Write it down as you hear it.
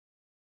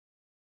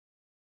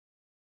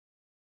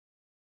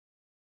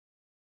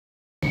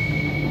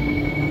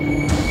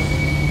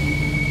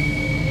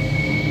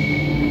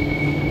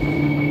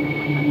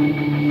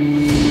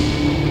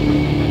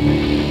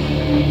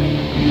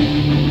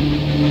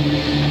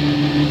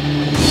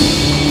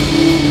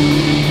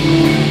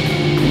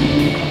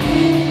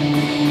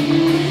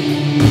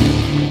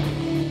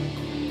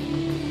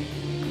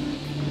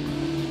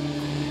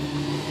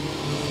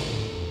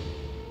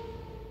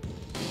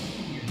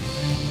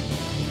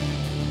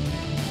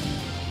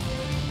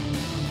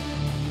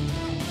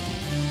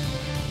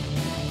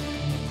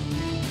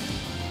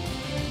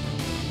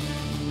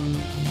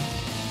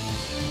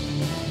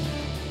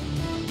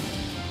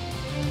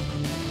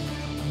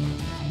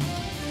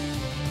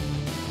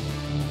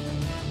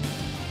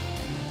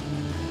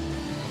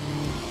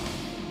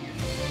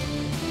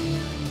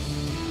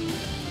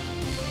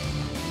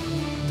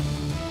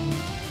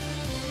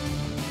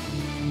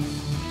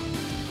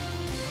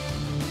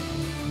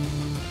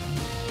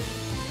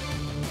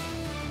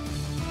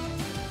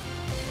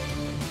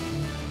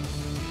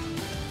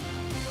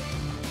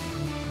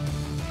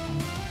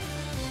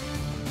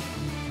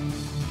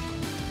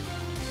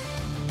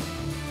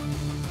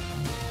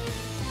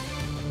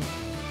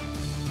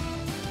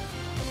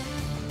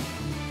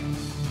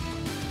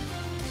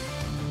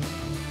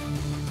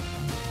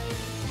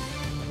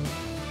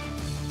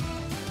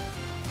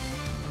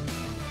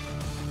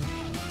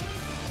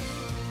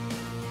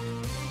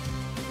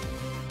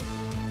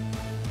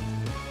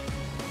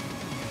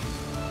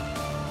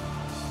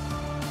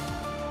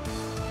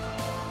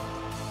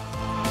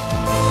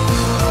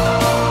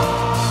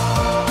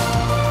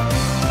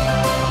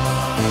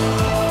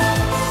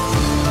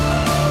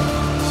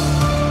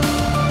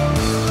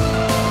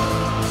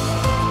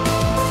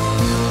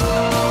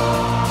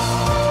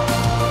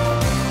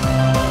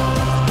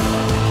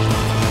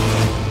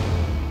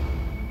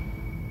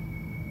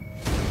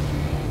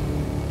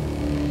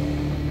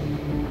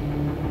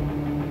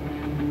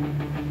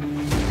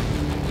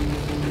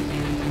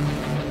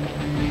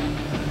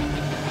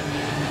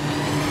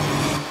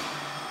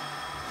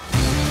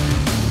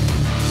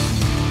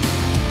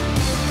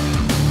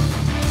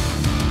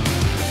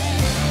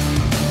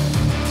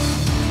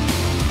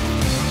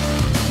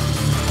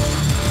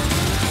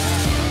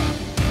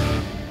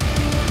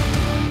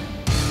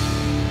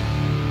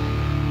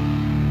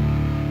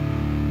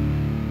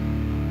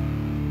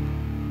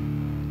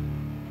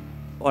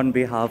On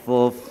behalf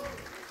of,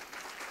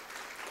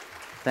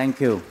 thank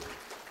you.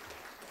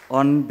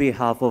 On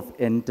behalf of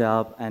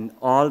Entab and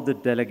all the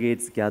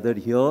delegates gathered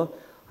here,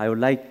 I would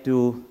like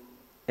to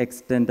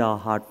extend our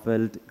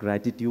heartfelt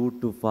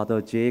gratitude to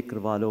Father J.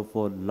 Carvalho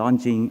for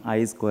launching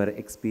I Square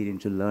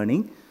Experiential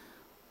Learning.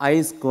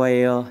 I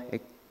Square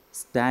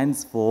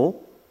stands for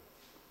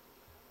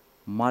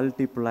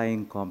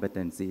multiplying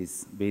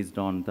competencies based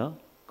on the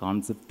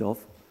concept of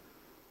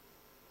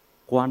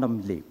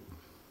quantum leap.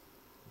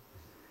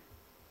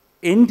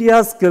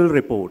 India Skill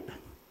Report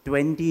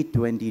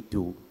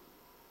 2022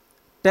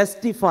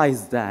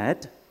 testifies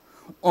that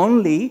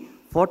only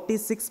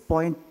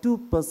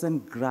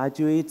 46.2%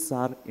 graduates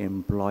are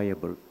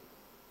employable.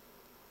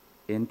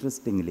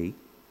 Interestingly,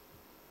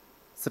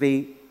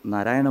 Sri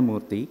Narayana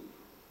Murthy,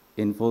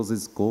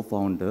 Infosys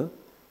co-founder,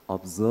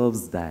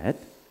 observes that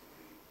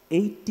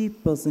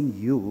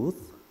 80%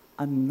 youth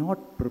are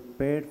not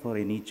prepared for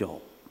any job.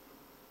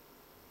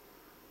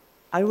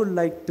 I would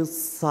like to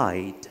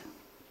cite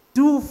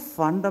two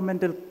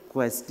fundamental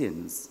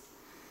questions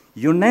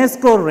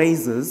UNESCO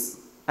raises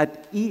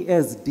at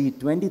ESD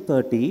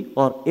 2030,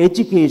 or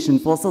Education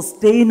for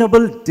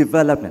Sustainable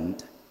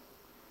Development.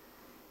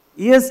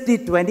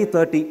 ESD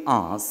 2030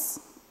 asks,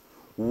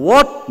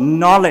 what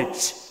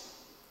knowledge,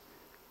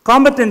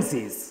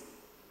 competencies,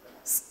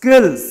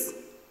 skills,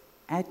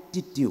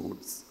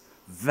 attitudes,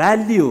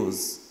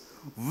 values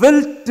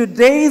will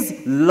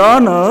today's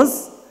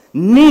learners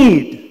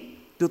need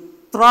to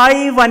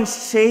thrive and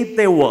shape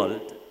their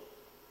world?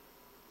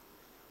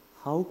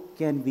 How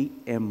can we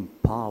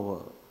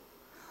empower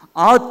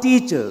our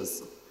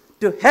teachers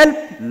to help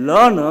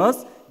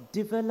learners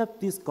develop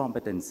these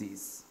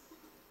competencies?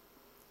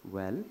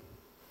 Well,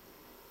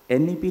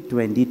 NEP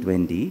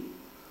 2020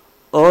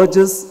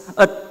 urges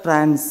a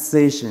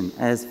transition,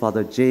 as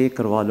Father J.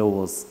 Carvalho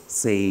was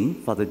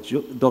saying,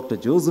 Dr.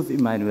 Joseph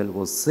Emmanuel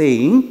was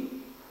saying,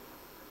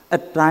 a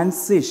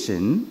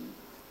transition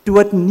to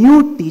a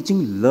new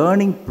teaching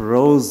learning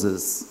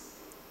process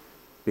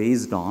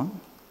based on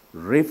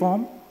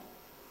reform,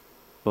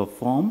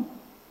 perform,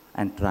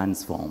 and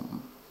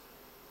transform.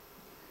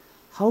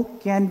 How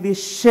can we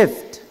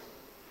shift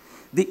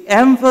the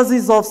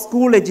emphasis of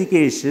school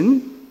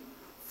education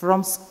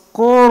from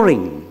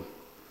scoring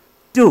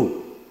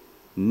to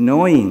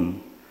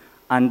knowing,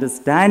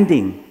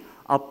 understanding,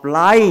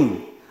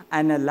 applying,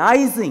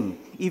 analyzing,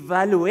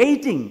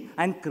 evaluating,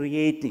 and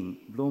creating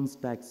Bloom's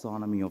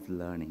taxonomy of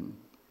learning?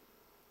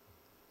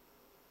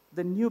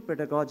 The new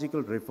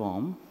pedagogical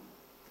reform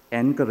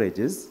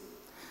encourages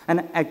an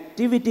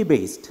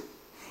activity-based,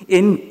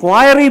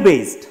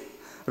 inquiry-based,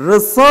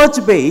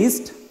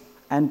 research-based,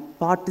 and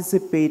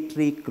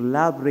participatory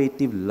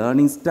collaborative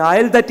learning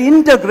style that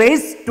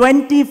integrates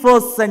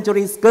 21st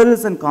century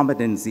skills and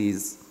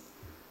competencies,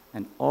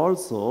 and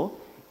also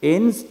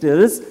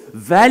instills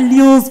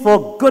values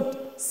for good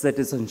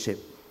citizenship.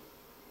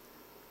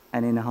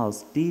 An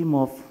in-house team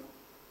of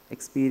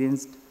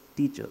experienced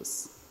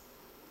teachers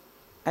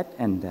at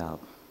Entab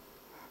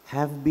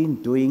have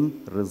been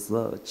doing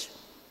research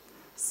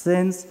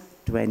since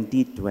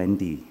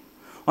 2020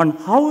 on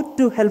how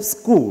to help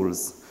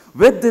schools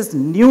with this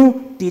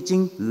new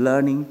teaching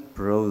learning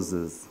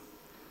process.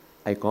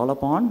 I call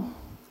upon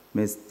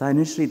Ms.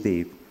 Tanushree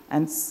Dev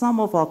and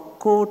some of our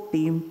core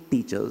team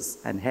teachers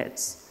and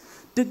heads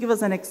to give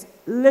us a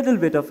little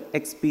bit of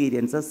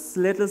experience, a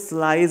little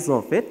slice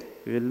of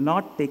it. We will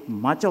not take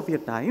much of your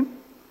time.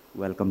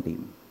 Welcome,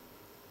 team.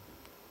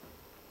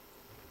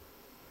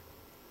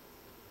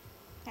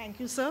 Thank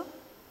you, sir.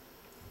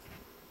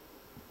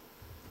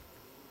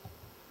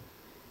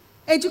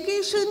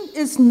 Education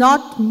is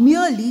not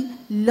merely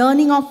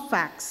learning of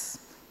facts,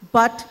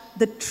 but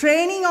the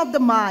training of the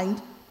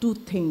mind to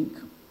think.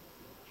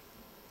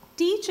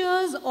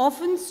 Teachers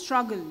often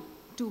struggle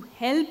to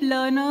help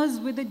learners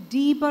with a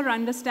deeper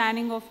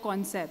understanding of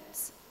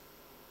concepts.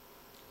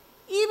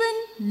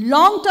 Even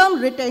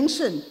long-term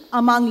retention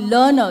among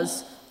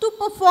learners to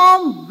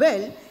perform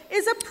well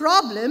is a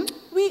problem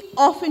we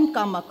often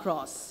come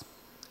across.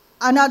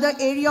 Another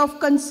area of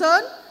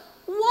concern: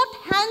 what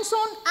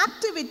hands-on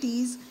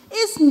activities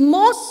is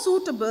most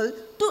suitable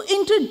to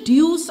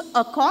introduce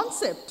a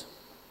concept?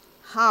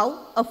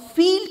 How a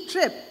field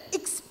trip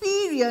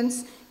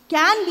experience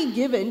can be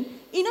given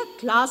in a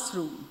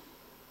classroom?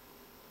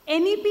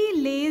 NEP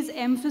lays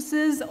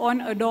emphasis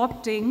on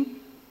adopting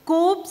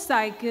Cope's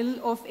cycle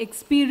of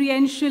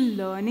experiential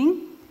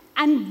learning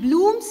and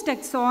Bloom's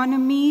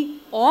taxonomy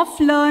of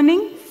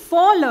learning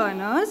for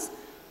learners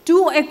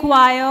to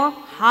acquire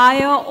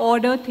higher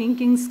order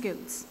thinking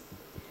skills.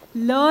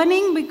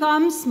 Learning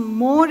becomes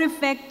more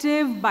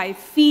effective by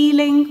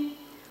feeling,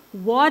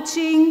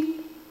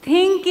 watching,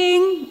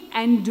 thinking,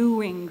 and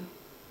doing.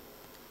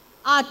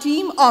 Our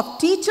team of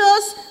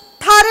teachers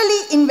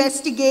thoroughly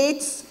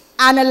investigates,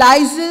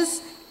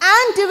 analyzes,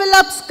 and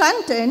develops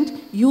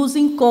content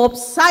using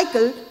Cope's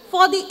cycle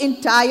for the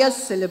entire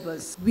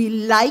syllabus. We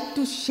like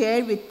to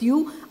share with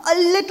you a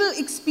little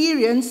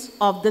experience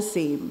of the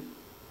same.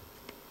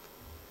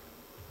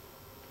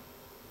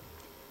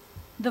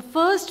 The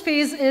first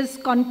phase is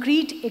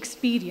concrete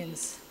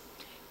experience.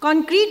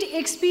 Concrete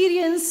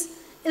experience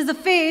is the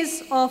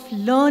phase of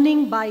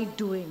learning by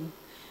doing,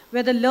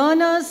 where the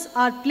learners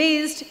are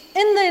placed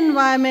in the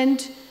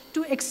environment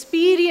to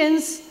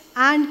experience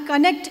and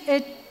connect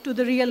it to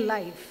the real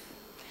life.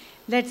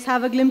 Let's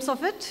have a glimpse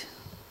of it.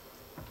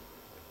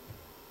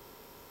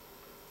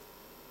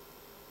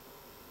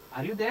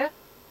 Are you there?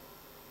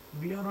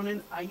 We are on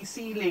an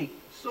icy lake,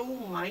 so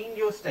mind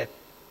your step.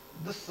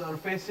 The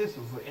surface is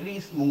very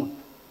smooth.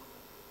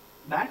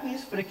 That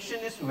means friction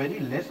is very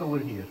less over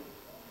here.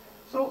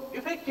 So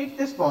if I kick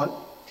this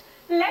ball,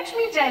 let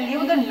me tell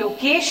you the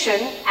location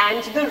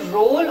and the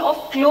role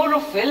of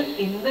chlorophyll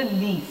in the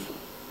leaf.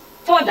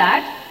 For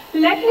that,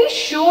 let me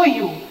show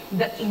you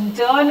the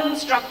internal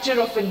structure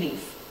of a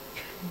leaf.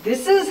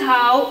 This is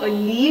how a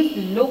leaf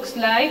looks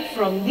like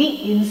from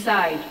the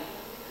inside.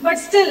 But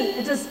still,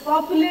 it is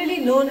popularly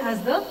known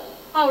as the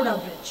outer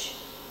bridge.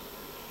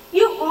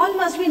 You all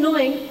must be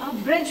knowing a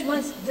bridge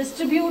must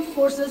distribute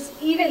forces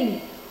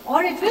evenly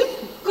or it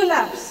will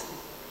collapse.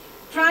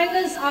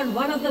 Triangles are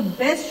one of the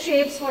best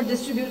shapes for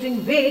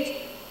distributing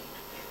weight.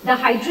 The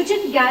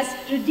hydrogen gas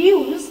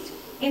produced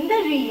in the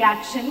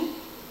reaction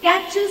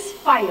catches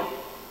fire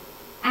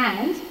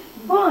and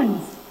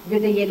burns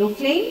with a yellow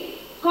flame,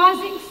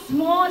 causing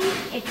small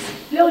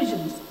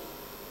explosions.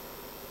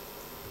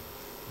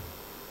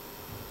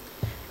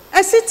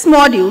 Assets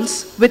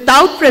modules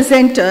without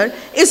presenter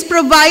is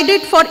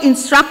provided for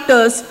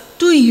instructors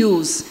to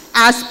use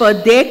as per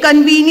their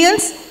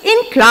convenience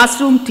in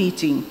classroom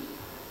teaching.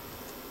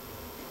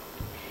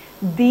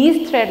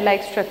 These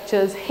thread-like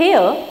structures here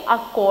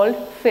are called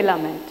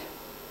filament,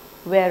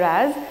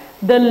 whereas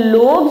the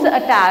lobes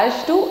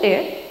attached to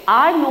it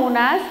are known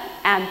as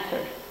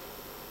anther.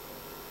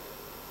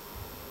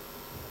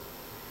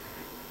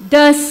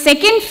 The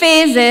second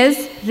phase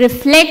is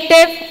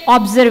reflective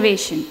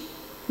observation.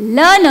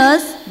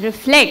 Learners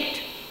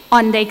reflect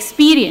on the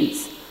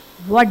experience.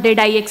 What did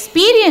I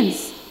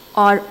experience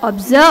or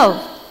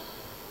observe?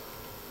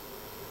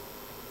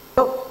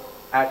 Look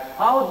at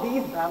how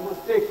these bamboo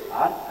sticks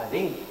are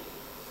arranged.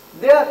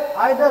 They are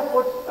either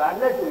put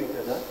parallel to each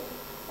other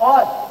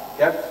or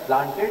kept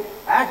planted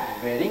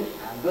at varying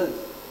angles.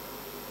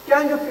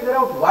 Can you figure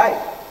out why?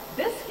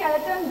 This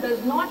skeleton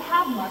does not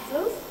have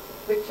muscles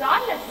which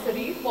are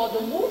necessary for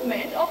the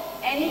movement of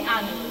any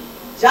animal.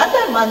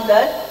 Jantar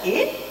Mantar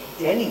in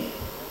Delhi.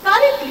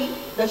 Currently,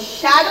 the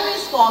shadow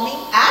is forming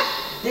at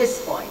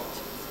this point.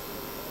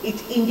 It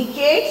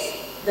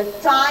indicates the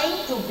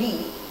time to be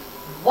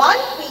 1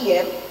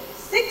 p.m.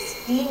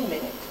 16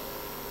 minutes.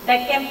 The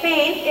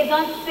campaign is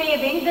on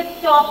saving the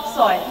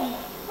topsoil.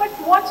 But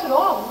what's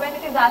wrong when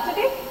it is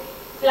acidic?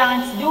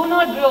 Plants do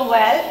not grow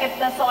well if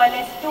the soil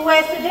is too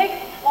acidic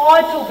or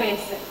too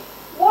basic.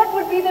 What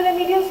would be the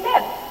remedial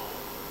step?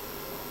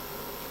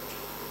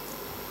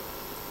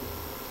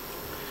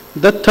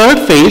 the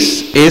third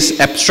phase is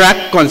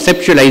abstract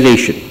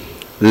conceptualization.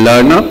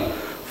 Learner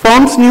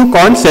forms new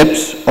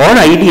concepts or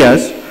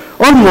ideas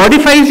or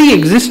modifies the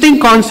existing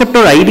concept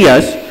or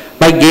ideas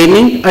by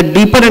gaining a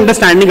deeper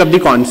understanding of the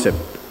concept.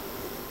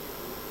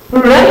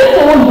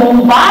 Rutherford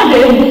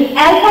bombarded with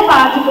alpha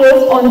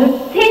particles on the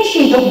thin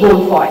sheet of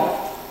gold foil.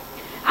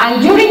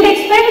 And during the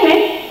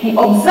experiment, he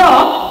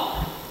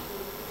observed,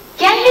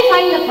 can we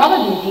find the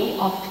probability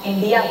of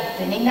India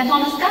winning the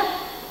Thomas Cup?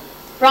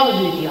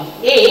 Probability of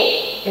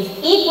A is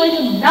equal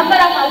to number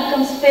of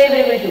outcomes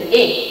favorable to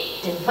A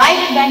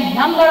divided by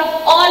number of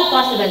all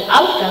possible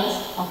outcomes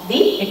of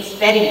the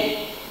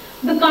experiment.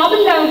 The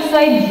carbon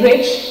dioxide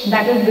rich,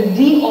 that is the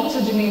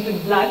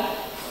deoxygenated blood,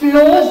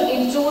 flows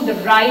into the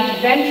right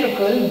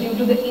ventricle due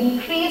to the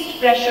increased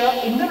pressure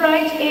in the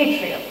right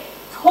atrium.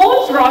 This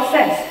whole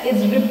process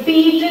is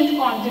repeated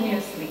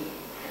continuously.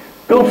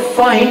 To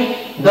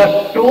find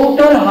the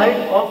total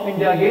height of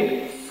India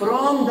Gate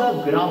from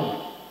the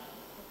ground,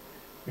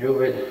 you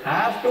will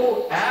have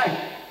to add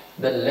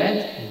the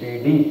length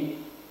BD.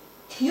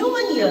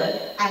 Human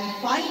ear and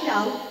find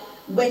out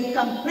when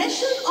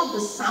compression of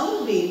the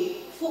sound wave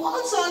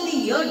falls on the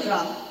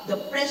eardrum, the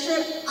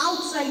pressure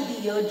outside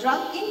the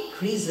eardrum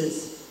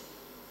increases.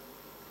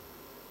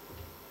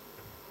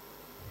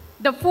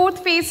 The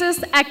fourth phase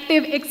is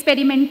active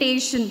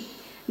experimentation.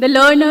 The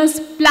learners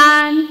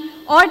plan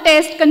or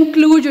test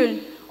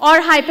conclusion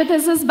or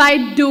hypothesis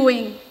by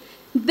doing.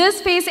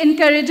 This phase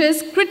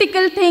encourages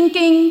critical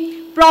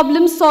thinking,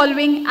 problem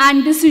solving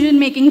and decision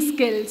making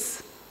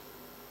skills.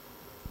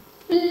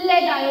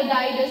 Lead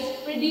iodide is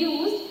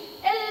produced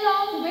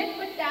along with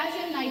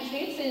potassium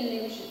nitrate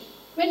solution.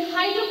 When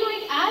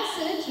hydrochloric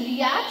acid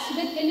reacts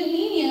with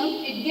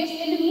aluminium, it gives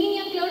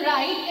aluminium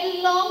chloride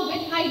along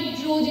with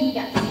hydrogen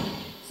gas.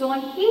 So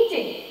on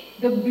heating,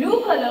 the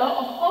blue color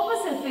of copper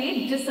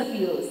sulfate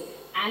disappears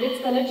and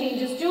its color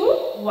changes to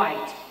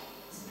white.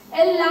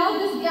 Allow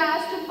this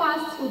gas to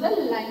pass through the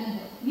lime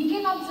water. We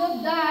can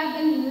observe that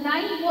the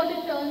lime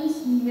water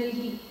turns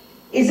milky.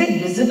 Is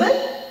it visible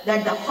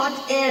that the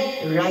hot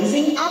air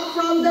rising up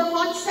from the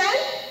hot sand?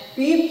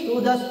 Peep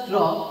through the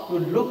straw to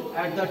look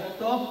at the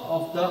top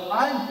of the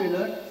iron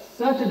pillar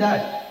such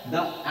that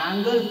the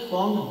angle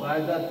formed by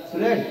the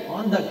thread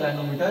on the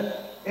clinometer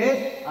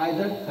is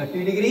either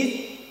 30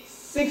 degrees,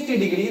 60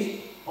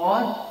 degrees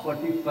or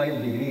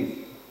 45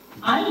 degrees.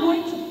 I'm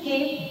going to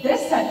keep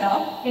this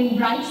setup in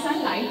bright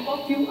sunlight for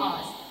a few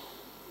hours.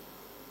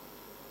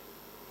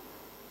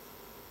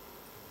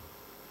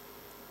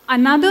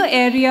 Another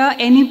area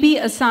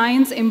NEP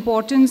assigns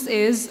importance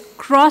is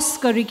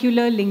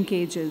cross-curricular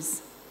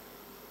linkages.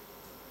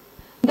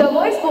 The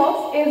voice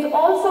box is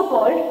also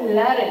called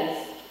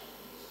larynx.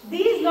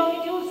 These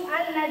longitudes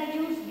and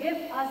latitudes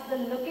give us the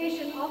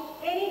location of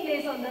any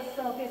place on the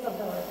surface of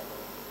the earth,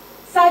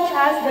 such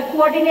as the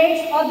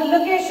coordinates or the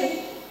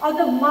location of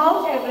the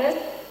Mount Everest.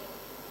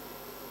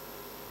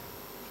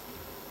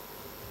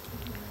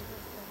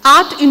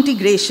 Art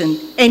integration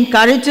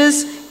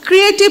encourages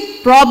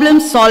creative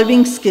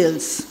problem-solving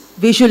skills,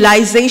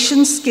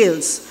 visualization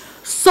skills,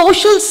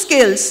 social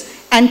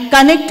skills, and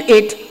connect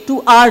it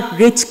to our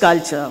rich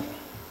culture.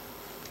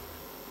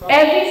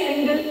 Every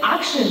single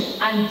action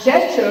and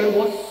gesture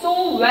was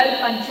so well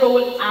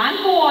controlled and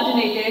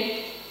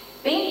coordinated.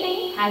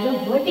 Painting has a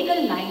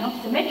vertical line of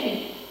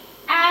symmetry,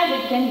 as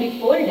it can be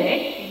folded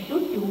into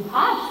two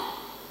halves.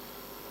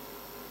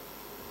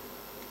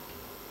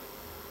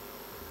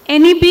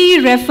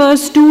 NEP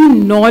refers to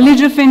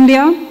knowledge of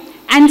India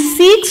and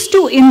seeks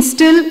to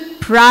instill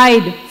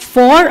pride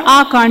for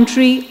our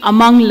country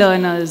among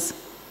learners.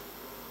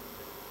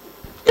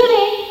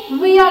 Today,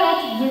 we are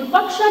at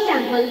Virupaksha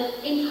temple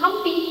in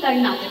Hampi,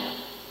 Karnataka.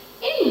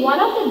 In one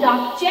of the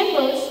dark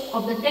chambers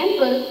of the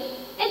temple,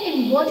 an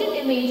inverted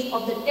image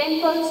of the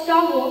temple's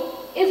tower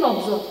is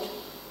observed.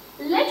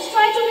 Let's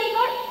try to make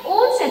our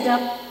own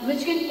setup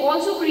which can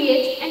also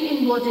create an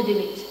inverted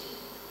image.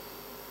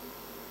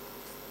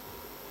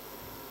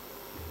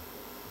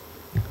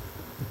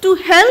 To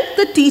help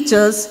the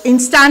teachers in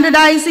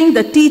standardizing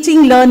the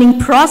teaching learning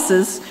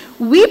process,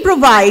 we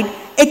provide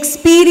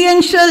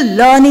experiential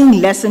learning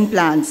lesson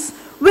plans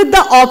with the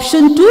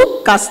option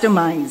to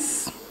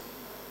customize.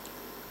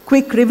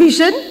 Quick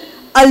revision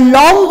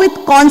along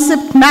with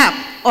concept map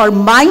or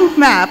mind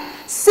map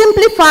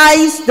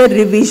simplifies the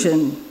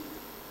revision.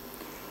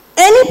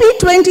 NEP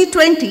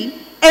 2020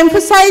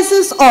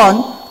 emphasizes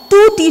on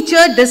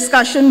two-teacher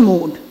discussion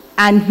mode,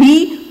 and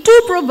we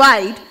too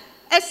provide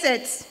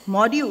assets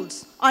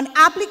modules on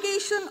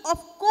application of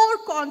core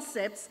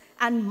concepts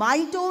and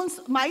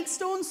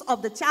milestones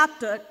of the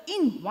chapter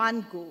in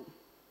one go.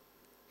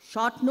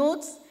 Short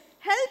notes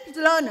help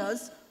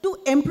learners to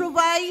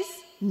improvise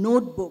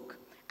notebook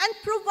and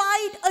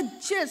provide a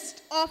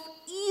gist of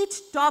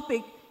each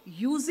topic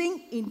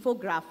using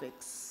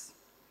infographics.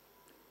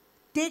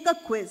 Take a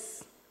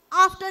quiz.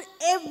 After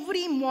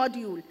every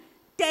module,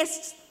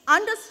 tests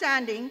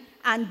understanding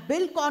and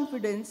build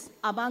confidence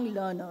among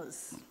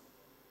learners.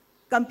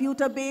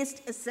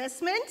 Computer-based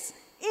assessments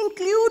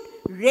include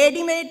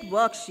ready-made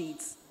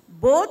worksheets,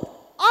 both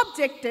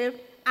objective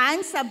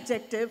and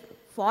subjective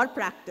for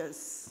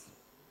practice.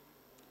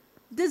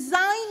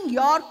 Design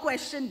your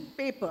question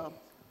paper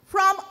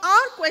from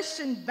our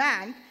question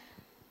bank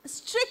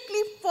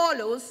strictly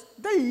follows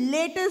the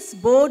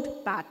latest board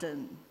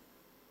pattern.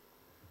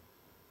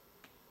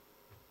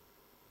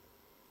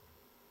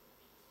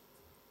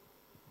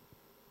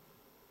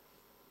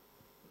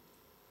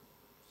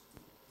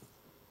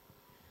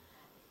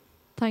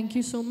 Thank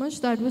you so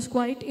much. That was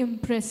quite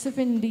impressive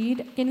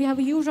indeed. Can we have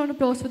a huge round of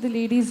applause for the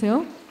ladies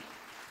here?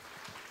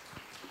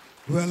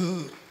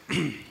 Well,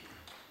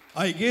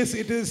 I guess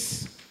it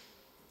is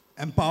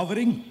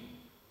empowering.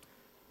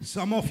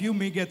 Some of you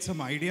may get some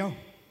idea.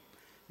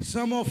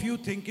 Some of you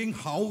thinking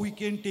how we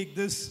can take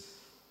this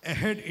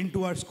ahead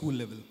into our school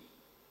level.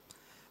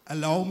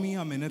 Allow me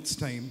a minute's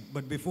time,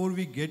 but before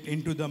we get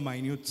into the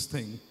minute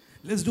thing,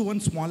 let's do one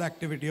small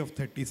activity of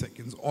 30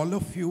 seconds. All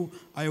of you,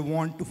 I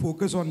want to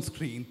focus on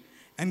screen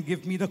and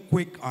give me the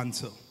quick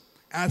answer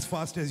as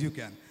fast as you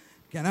can.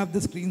 Can I have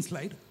the screen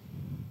slide?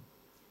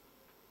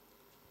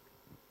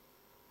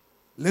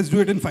 Let's do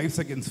it in 5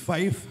 seconds.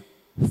 5,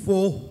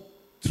 4,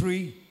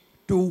 3,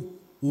 2,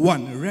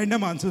 1.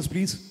 Random answers,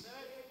 please.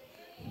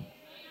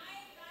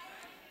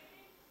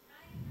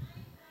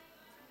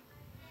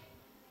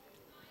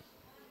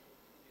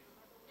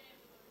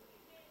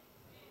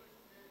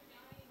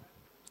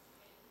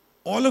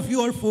 All of you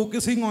are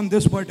focusing on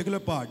this particular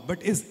part,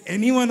 but is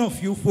any one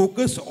of you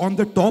focused on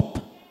the top?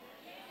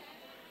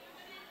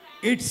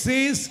 It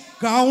says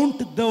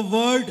count the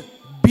word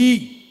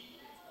B.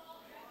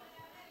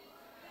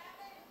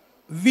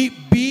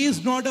 B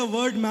is not a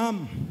word,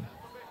 ma'am.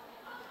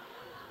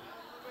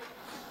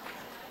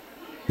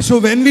 So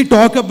when we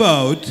talk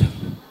about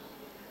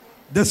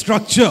the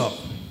structure,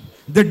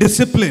 the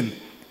discipline,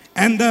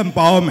 and the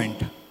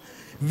empowerment,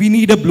 we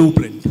need a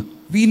blueprint.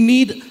 We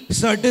need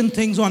certain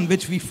things on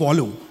which we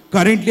follow.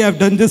 Currently, I've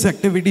done this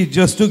activity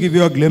just to give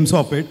you a glimpse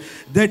of it,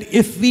 that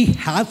if we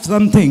have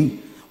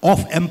something of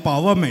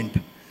empowerment,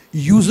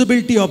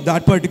 usability of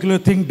that particular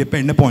thing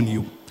depend upon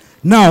you.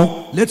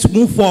 Now, let's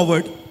move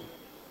forward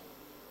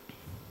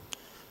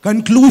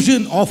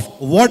conclusion of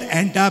what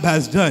Entab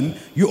has done,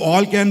 you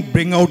all can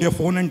bring out your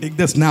phone and take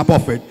the snap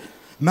of it.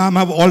 Ma'am,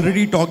 I've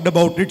already talked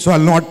about it, so I'll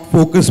not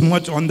focus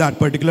much on that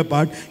particular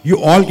part.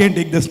 You all can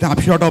take the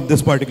snapshot of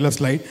this particular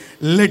slide.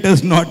 Let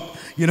us not,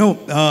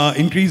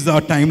 increase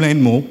our timeline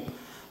more.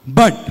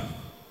 But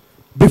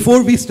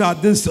before we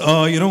start this,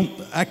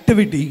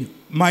 activity,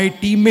 my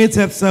teammates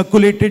have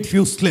circulated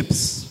few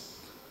slips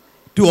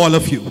to all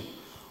of you.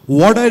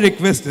 What I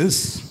request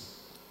is,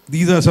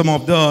 these are some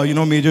of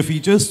the, major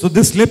features. So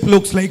this slip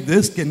looks like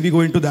this. Can we go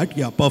into that?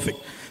 Yeah, perfect.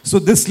 So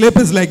this slip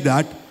is like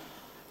that.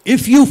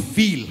 If you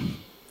feel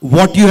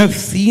what you have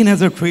seen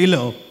as a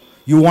trailer,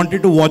 you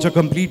wanted to watch a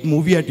complete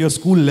movie at your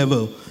school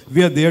level,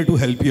 we are there to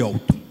help you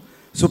out.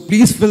 So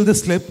please fill the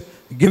slip,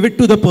 give it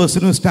to the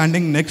person who's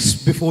standing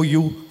next before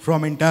you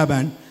from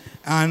Entab,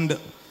 and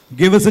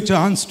give us a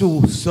chance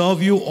to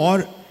serve you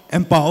or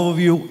empower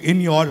you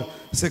in your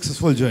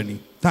successful journey.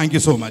 Thank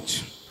you so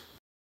much.